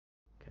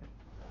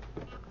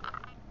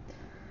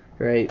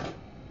Right.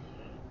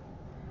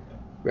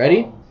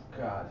 Ready? Oh,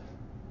 God.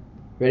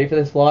 Ready for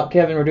this vlog?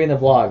 Kevin, we're doing the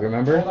vlog,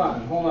 remember?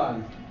 Hold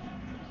on.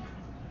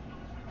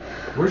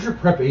 Where's your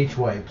Prep H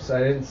wipes? I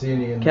didn't see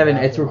any in the Kevin,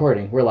 bathroom. it's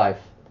recording. We're live.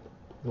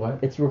 What?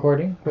 It's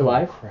recording. We're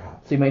live.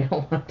 Crap. So you might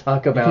not want to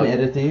talk about... You can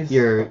edit these?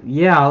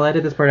 Yeah, I'll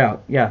edit this part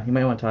out. Yeah, you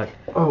might want to talk.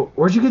 Oh,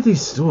 where'd you get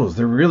these stools?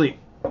 They're really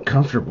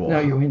comfortable. No,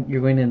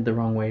 you're going in the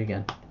wrong way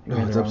again. You're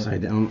going it's the wrong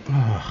upside way. down.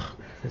 Ugh.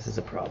 This is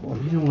a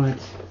problem. You know what?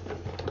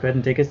 Go ahead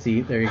and take a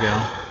seat. There you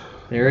go.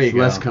 There you It's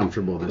go. less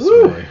comfortable this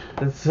Woo! way.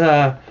 It's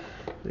oh,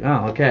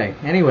 okay.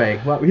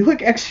 Anyway, well, we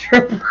look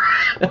extra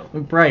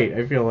bright,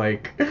 I feel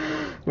like.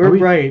 We're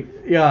bright.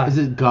 Yeah. Is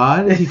it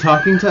God? Is he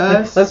talking to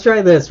us? Let's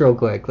try this real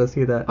quick. Let's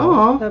see that.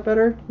 Aw. Is that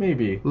better?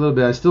 Maybe. A little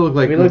bit. I still look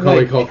like We look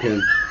Macaulay like-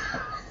 Culkin.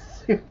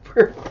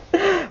 Super.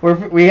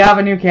 We have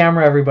a new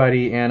camera,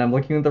 everybody, and I'm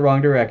looking in the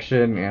wrong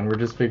direction, and we're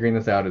just figuring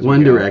this out as One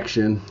we go.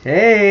 Direction.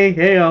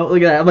 Hey, oh,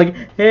 look at that. I'm like,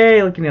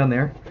 hey, looking down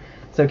there.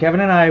 So Kevin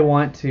and I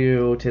want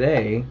to,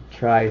 today,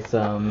 try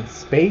some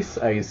space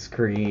ice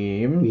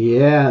cream.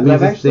 Yeah, it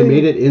I've means they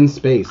made it in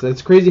space.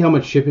 That's crazy how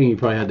much shipping you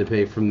probably had to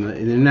pay from the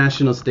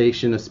International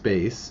Station of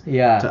Space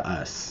Yeah, to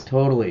us.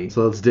 totally.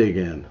 So let's dig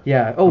in.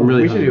 Yeah. Oh, I'm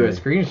really we should do a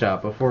hungry.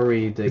 screenshot before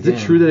we dig Is in. it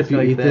true that if Just you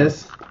like eat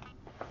this?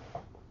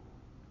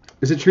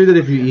 Is it true that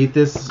if you eat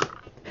this,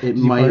 it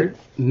you might... fart?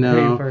 Yeah, you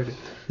No. farted.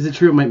 Is it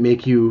true it might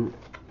make you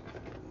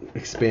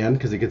expand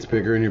because it gets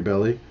bigger in your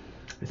belly?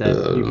 Is that,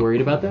 you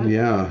worried about that?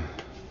 Yeah.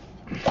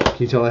 Can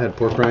you tell I had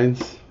pork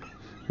rinds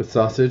with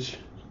sausage?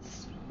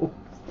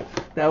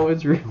 That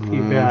was really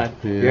bad.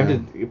 You yeah.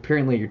 have to.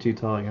 Apparently, you're too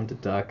tall. You have to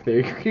duck. There,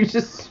 you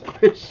just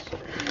squish.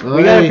 We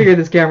Oy. gotta figure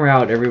this camera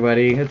out,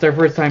 everybody. It's our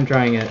first time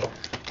trying it.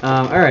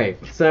 All right.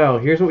 So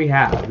here's what we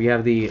have. We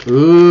have the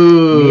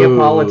Ooh.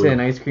 Neapolitan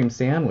ice cream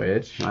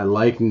sandwich. I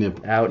like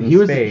Nip. Out in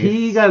he space.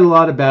 He got a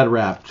lot of bad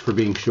rap for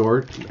being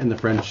short in the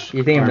French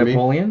You think of army.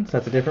 Napoleon? So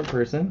that's a different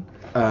person.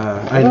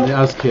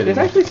 I was kidding. There's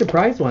actually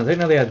surprise ones. I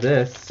didn't know they had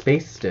this.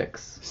 Space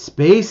sticks.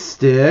 Space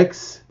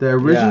Sticks, the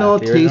original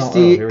the original-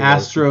 tasty here we go.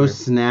 Astro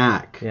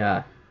snack.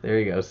 Yeah. There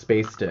you go.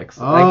 Space sticks.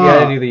 Oh. Like you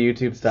gotta do the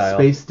YouTube style.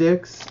 Space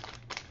Sticks.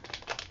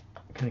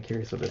 I'm kind of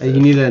curious what this You is.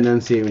 need to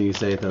enunciate when you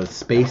say it though.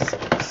 Space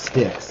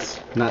Sticks,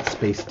 not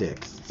Space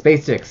Sticks.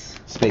 Space sticks.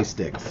 Space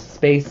Sticks.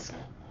 Space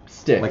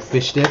sticks. Like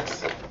fish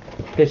sticks.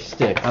 Fish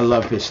sticks. I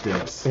love fish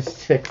sticks. Fish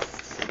sticks.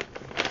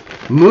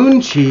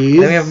 Moon cheese.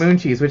 Then we have moon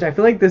cheese, which I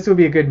feel like this would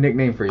be a good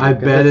nickname for you. I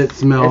 'cause bet it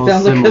smells It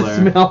sounds similar. like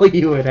a smell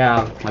you would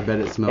have. I bet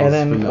it smells And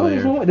then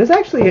familiar. this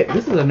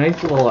is a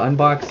nice little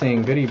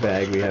unboxing goodie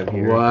bag we have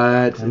here.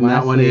 What? And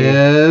that one lastly,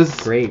 is.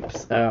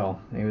 grapes. Oh,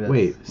 maybe that's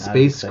Wait, not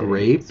space exciting.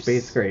 grapes?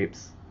 Space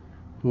grapes.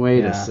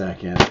 Wait Yeah. a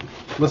second.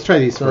 Let's try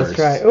these So first.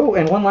 let's try. Oh,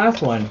 and one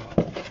last one.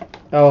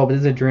 Oh, but this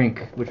is a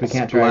drink, which we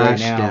can't try right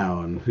now.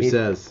 Splashdown. Who It-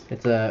 says?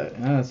 It's a.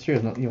 Oh, that's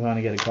true. You want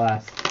to get a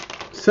glass.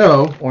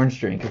 So. Orange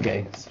drink.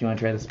 Okay. So you want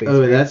to try the space? Oh,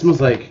 grapes? that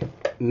smells like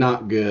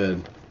not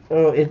good.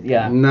 Oh,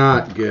 yeah.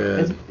 Not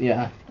good.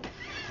 Yeah.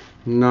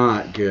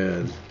 Not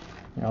good.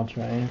 Here, I'll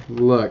try it.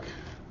 Look.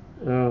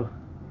 Oh.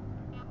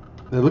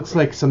 It looks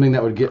like something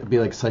that would be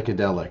like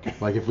psychedelic.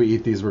 Like if we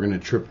eat these, we're gonna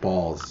trip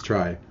balls.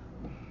 Try.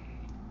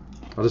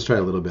 I'll just try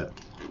a little bit.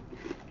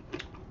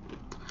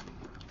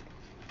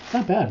 It's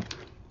not bad.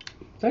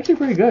 It's actually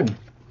pretty good.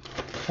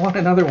 I want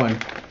another one.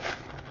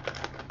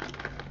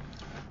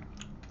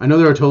 I know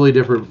they're a totally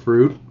different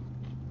fruit,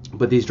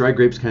 but these dried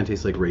grapes kind of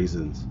taste like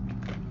raisins.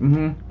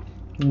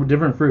 Mm-hmm.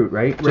 Different fruit,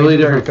 right? Totally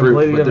Raisins are different fruit,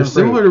 completely but they're different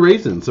fruit. similar to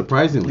raisins,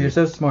 surprisingly. You're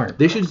so smart.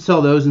 They should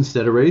sell those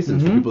instead of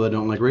raisins for Mhm. people that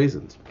don't like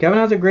raisins. Kevin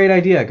has a great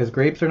idea because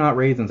grapes are not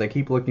raisins. I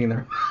keep looking in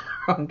the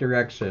wrong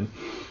direction.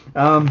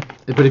 But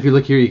if you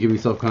look here, you can be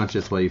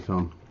self-conscious while you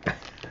film.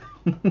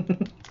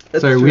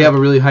 That's Sorry, true. we have a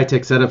really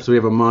high-tech setup, so we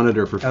have a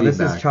monitor for Oh, feedback. this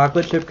is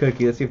chocolate chip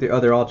cookie. Let's see if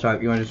they're all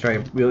chocolate. You want to just try?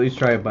 We'll at least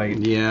try a bite.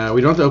 Yeah,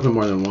 we don't have to open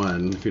more than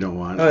one if you don't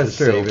want. Oh, that's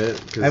Just true. Save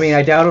it. 'cause- I mean,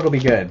 I doubt it'll be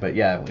good, but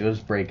yeah, we'll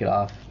just break it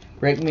off.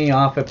 Break me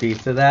off a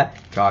piece of that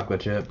chocolate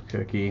chip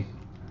cookie.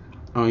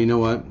 Oh, you know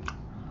what?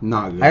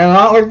 Not good. I do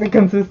not like the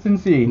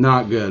consistency.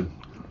 Not good.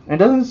 It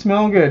doesn't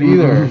smell good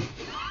either.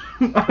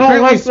 I don't Apparently,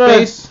 like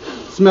space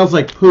smells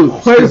like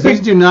poop. Wait, Because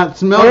these do not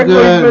smell Where do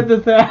I good.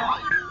 put this out?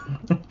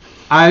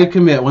 I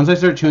commit. Once I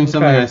start chewing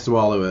something, Okay. I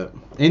swallow it.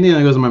 Anything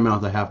that goes in my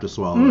mouth, I have to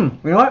swallow it.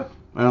 You know what?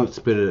 I don't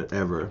spit it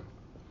ever.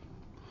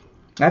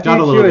 After Got a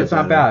you little chew it, bit it's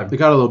not better. bad. It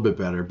got a little bit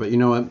better, but you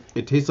know what?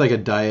 It tastes like a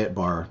diet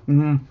bar.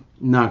 Mm-hmm.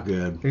 Not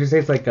good. It just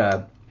tastes like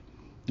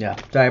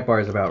diet bar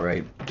is about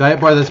right.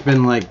 Diet bar that's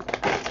been like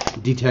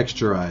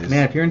detexturized.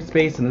 Man, if you're in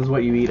space and this is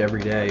what you eat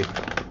every day.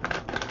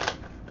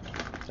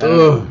 I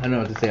Ugh. don't know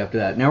what to say after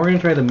that. Now we're gonna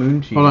try the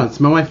moon cheese. Hold on,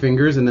 smell my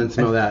fingers and then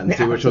smell that and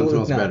see which one Absolutely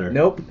smells not. better.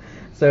 Nope.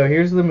 So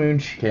here's the moon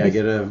cheese. Okay, I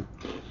get a.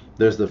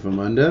 There's the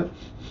Famunda,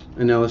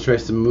 and now let's try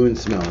some moon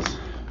smells.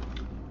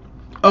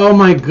 Oh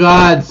my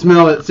God!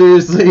 Smell it,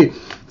 seriously,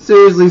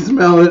 seriously,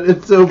 smell it.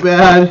 It's so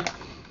bad.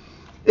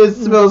 It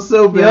smells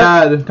so You know,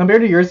 bad.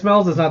 compared to your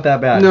smells, it's not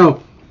that bad.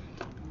 No.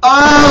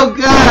 Oh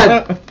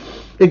God!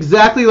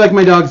 Exactly like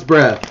my dog's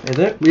breath. Is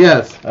it?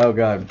 Yes. Oh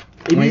God.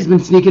 He's been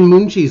sneaking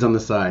moon cheese on the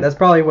side. That's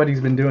probably what he's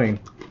been doing.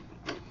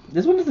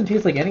 This one doesn't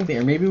taste like anything.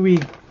 Or maybe we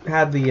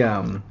had the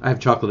I have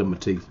chocolate in my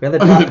teeth. We had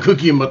the I have a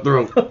cookie in my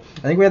throat. I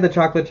think we had the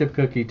chocolate chip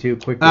cookie too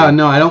quickly. Oh,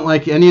 no, I don't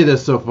like any of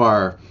this so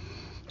far.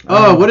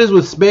 Oh, what is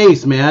with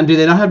space, man? Do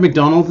they not have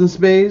McDonald's in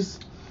space?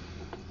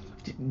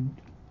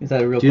 Is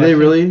that a real Do question? they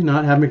really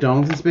not have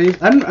McDonald's in space?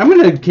 I'm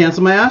going to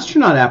cancel my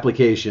astronaut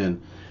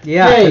application.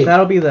 Yeah, 'cause Hey.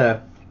 that'll be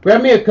the...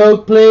 Grab me a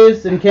Coke,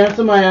 please, and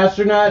cancel my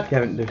astronaut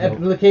Kevin, there's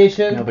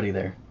application. nobody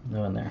there.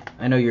 No one there.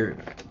 I know your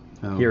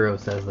Oh. hero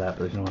says that, but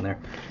there's no one there.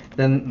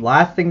 Then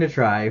last thing to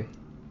try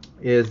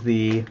is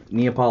the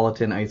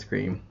Neapolitan ice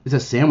cream It's a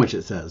sandwich,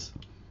 it saes.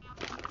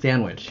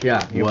 sandwich.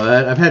 Yeah. What?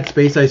 I've had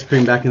space ice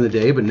cream back in the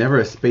day, but never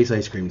a space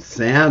ice cream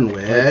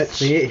sandwich. Let's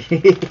see.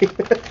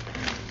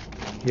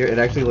 Here, it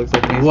actually looks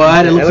like an ice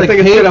What? It cream. looks like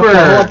it's gonna paper.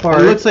 fall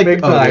apart It looks like big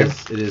oh, time.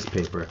 it is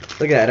paper.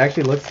 Look at that. It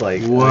actually looks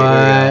like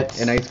What? there we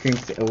go. An ice cream.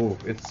 Oh,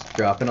 it's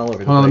dropping all over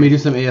the Hold on, let me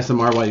place. do some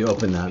ASMR while you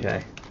open that.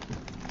 Okay.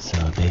 So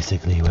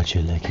basically what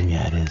you're looking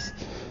at is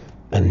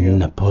a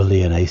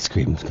Napoleon ice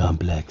cream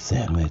complex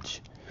sandwich.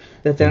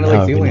 That sounded Now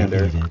like we're gonna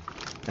Zoolander. eat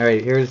it. All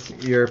right, here's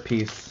your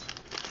piece.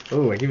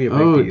 Oh, I give you a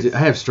big Oh, piece. I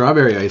have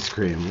strawberry ice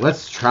cream.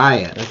 Let's try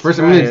it. Let's First,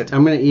 try it.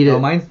 I'm gonna eat it. Oh,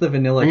 mine's the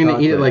vanilla. I'm gonna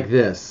eat it chocolate. like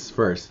this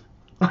first.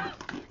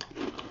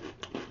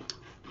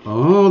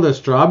 Oh, the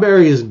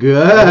strawberry is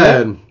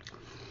good.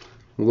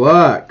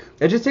 Look.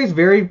 It just tastes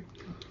very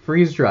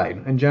freeze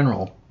dried in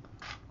general.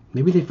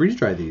 Maybe they freeze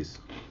dry these.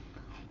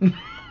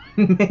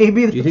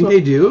 Maybe. Do you think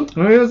they do?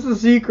 Maybe that's the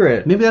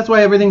secret. Maybe that's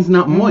why everything's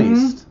not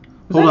moist.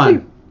 Hold actually-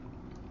 on.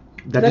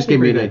 That it's just gave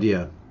me an actually pretty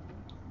idea.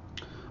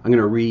 I'm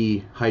gonna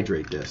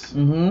rehydrate this.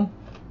 Mm-hmm.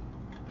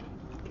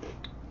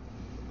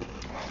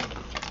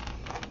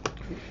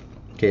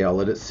 Okay, I'll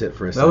let it sit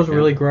for a That second. was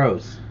really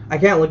gross. I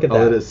can't look at I'll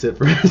let that. it sit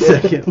for a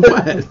second.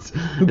 What?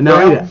 And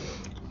now eat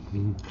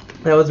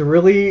it. That was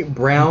really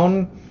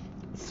brown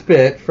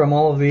spit from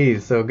all of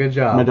these. So good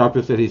job. My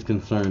doctor said he's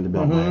concerned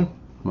about Mhm.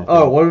 my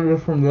Oh, what is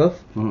this from this?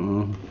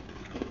 Mm-mm.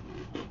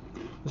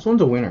 This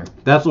one's a winner.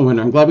 That's the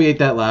winner. I'm glad we ate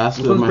that last.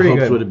 This So one's my pretty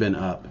hopes good. would have been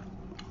up.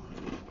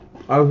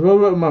 I was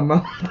holding it in my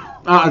mouth.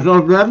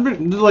 So this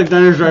is like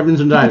Diners, Drive-Ins,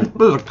 and Dives.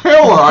 This is a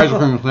killer ice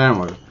cream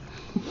sandwich.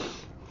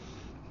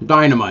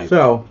 Dynamite.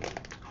 So,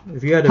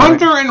 if you had to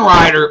Hunter and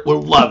Ryder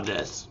will love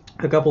this.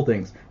 a couple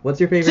things. What's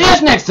your favorite? See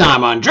us next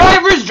time on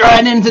Drivers,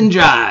 Drive-Ins, and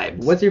Jives.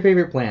 What's your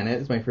favorite planet?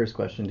 Is my first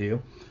question to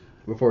you.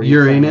 Before you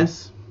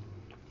Uranus.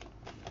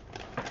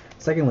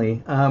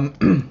 Secondly,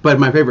 But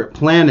my favorite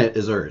planet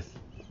is Earth.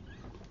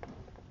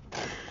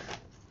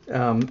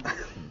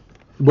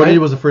 What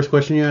was the first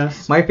question you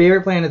asked? my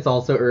favorite planet's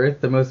also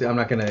Earth. The most. I'm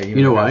not gonna. Even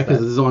You know why? address Because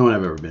that. this is the only one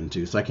I've ever been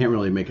to, so I can't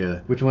really make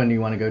a Which one do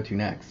you want to go to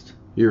next?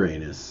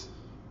 Uranus.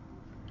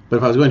 But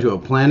if I was going to a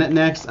planet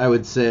next, I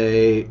would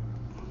say,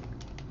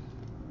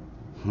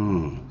 the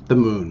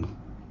moon.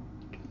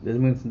 The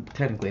moon's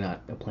technically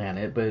not a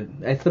planet, but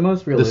it's the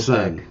most realistic. The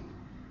sun.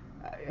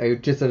 I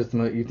just said it's the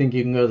most. You think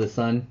you can go to the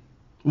sun?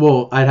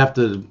 Well, I'd have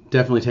to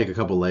definitely take a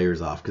couple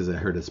layers off because I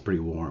heard it's pretty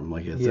warm.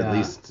 Like it's Yeah. at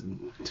least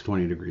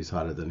 20 degrees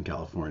hotter than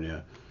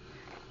California.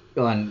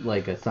 On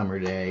like a summer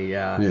day,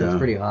 yeah. So Yeah. it's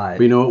pretty hot.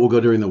 But you know what? We'll go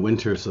during the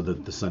winter so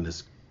that the sun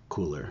is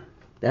cooler.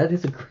 That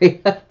is a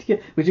great idea.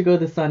 We should go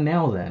to the sun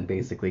now then,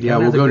 basically. Yeah, Kevin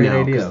we'll has a go great now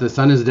idea. because the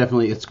sun is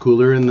definitely it's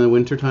cooler in the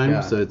winter time,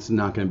 Yeah. so it's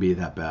not going to be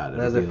that bad.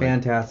 That's It'll a be like-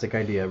 fantastic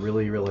idea.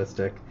 Really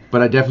realistic.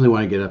 But I definitely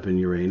want to get up in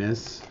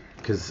Uranus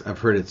because I've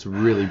heard it's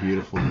really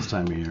beautiful this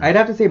time of year. I'd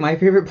have to say my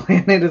favorite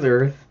planet is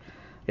Earth.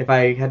 If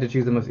I had to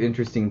choose the most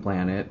interesting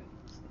planet,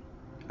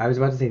 I was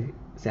about to say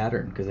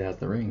Saturn because it has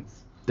the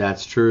rings.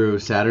 That's true.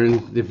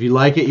 Saturn, if you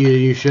like it,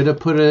 you should have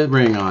put a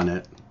ring on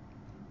it.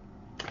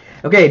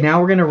 Okay,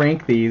 now we're gonna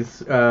rank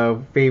these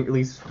favorite to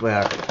least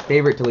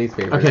favorite.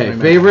 Okay, What am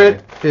I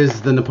favorite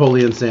is the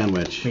Napoleon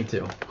sandwich. saying? Me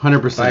too.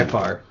 100%. By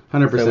far.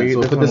 100%. So,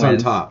 we'll this put one this on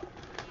wins. top.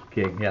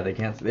 Okay, yeah, they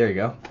can't. There you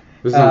go.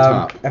 This is on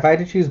top. If I had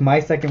to choose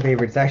my second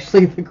favorite, it's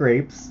actually the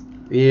grapes.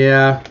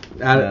 Yeah.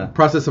 Yeah.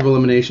 Process of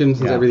elimination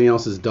since Yeah. everything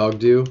else is dog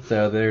do.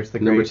 So there's the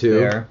Number grapes 2.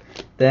 there.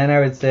 Then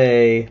I would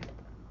say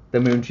the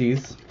moon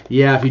cheese.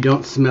 Yeah, if you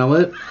don't smell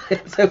it,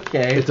 It's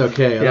okay. it's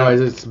okay. Yeah.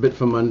 Otherwise, it's a bit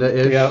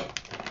famunda-ish. Yep.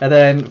 And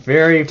then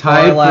very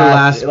Tied far for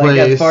last like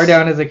place as far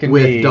down as it can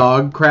with be.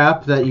 dog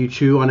crap that you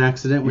chew on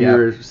accident when Yeah.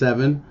 you're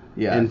 7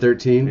 Yeah. and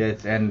 13.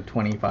 It's and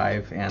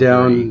 25 and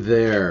Down 30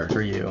 there.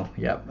 for you.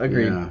 Yep.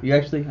 Agreed. Yeah. You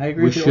actually, I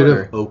agree We with your should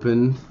order. have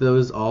opened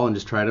those all and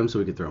just tried them so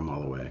we could throw them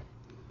all away.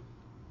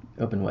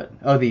 Open what?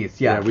 Oh, these.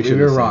 Yeah, Yeah, we we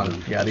shouldn't were have wrong.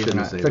 saved them. Yeah, these are Shouldn't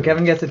not. have saved So them.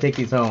 Kevin gets to take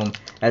these home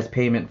as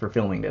payment for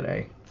filming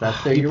today.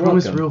 That's You you're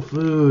promised welcome. real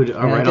food.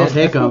 All Yeah, right, I I'll did.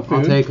 take That's real them.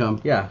 I'll food. take them.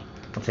 Yeah,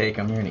 I'll take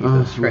them. You're gonna eat Oh,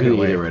 this we're right gonna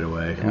away. eat it right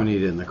away. I'm Yeah. gonna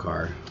eat it in the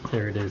car.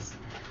 There it is.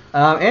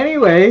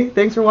 Anyway,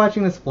 thanks for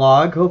watching this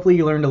vlog. Hopefully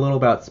you learned a little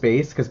about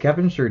space, because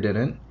Kevin sure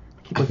didn't.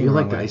 Keep I looking feel the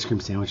like wrong the way. ice cream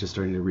sandwich is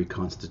starting to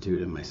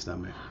reconstitute in my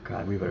stomach.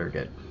 God, we better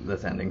get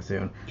this ending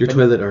soon. Your But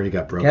toilet already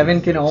got broken.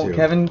 Kevin can too.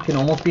 Kevin can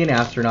almost be an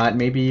astronaut.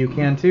 Maybe you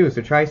can too.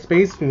 So try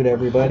space food,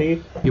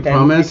 everybody. You And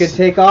promise? you could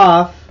take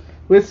off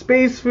with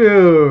space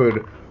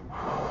food.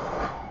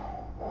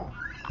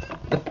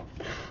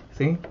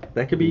 See,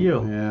 that could be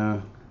you. Yeah.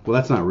 Well,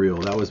 that's not real.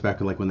 That was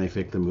back like when they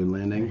faked the moon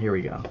landing. Here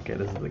we go. Okay,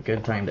 this is a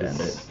good time to end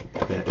it.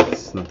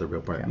 It's not the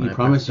real part. Okay, I'm You gonna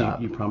promise. press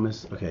stop. You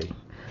promise. Okay.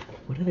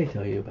 What did I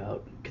tell you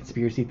about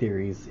conspiracy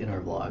theories in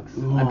our vlogs?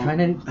 Oh, I'm trying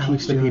to teach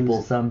Alex the people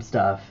Jones. some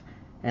stuff,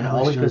 and it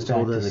Alex always Jones goes back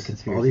told to us the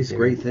conspiracy all these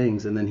theories. great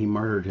things, and then he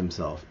martyred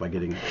himself by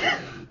getting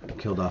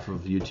killed off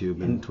of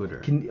YouTube and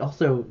Twitter.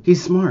 Also,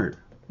 He's smart.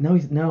 no,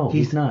 he's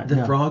not. The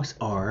no. frogs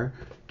are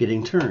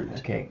getting turned.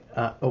 Okay.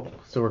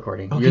 Still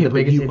recording. Okay, You're the but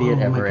biggest you- idiot oh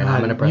my ever, and I'm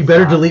God. gonna press You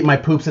better stop. delete my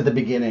poops at the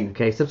beginning.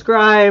 Okay,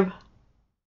 subscribe.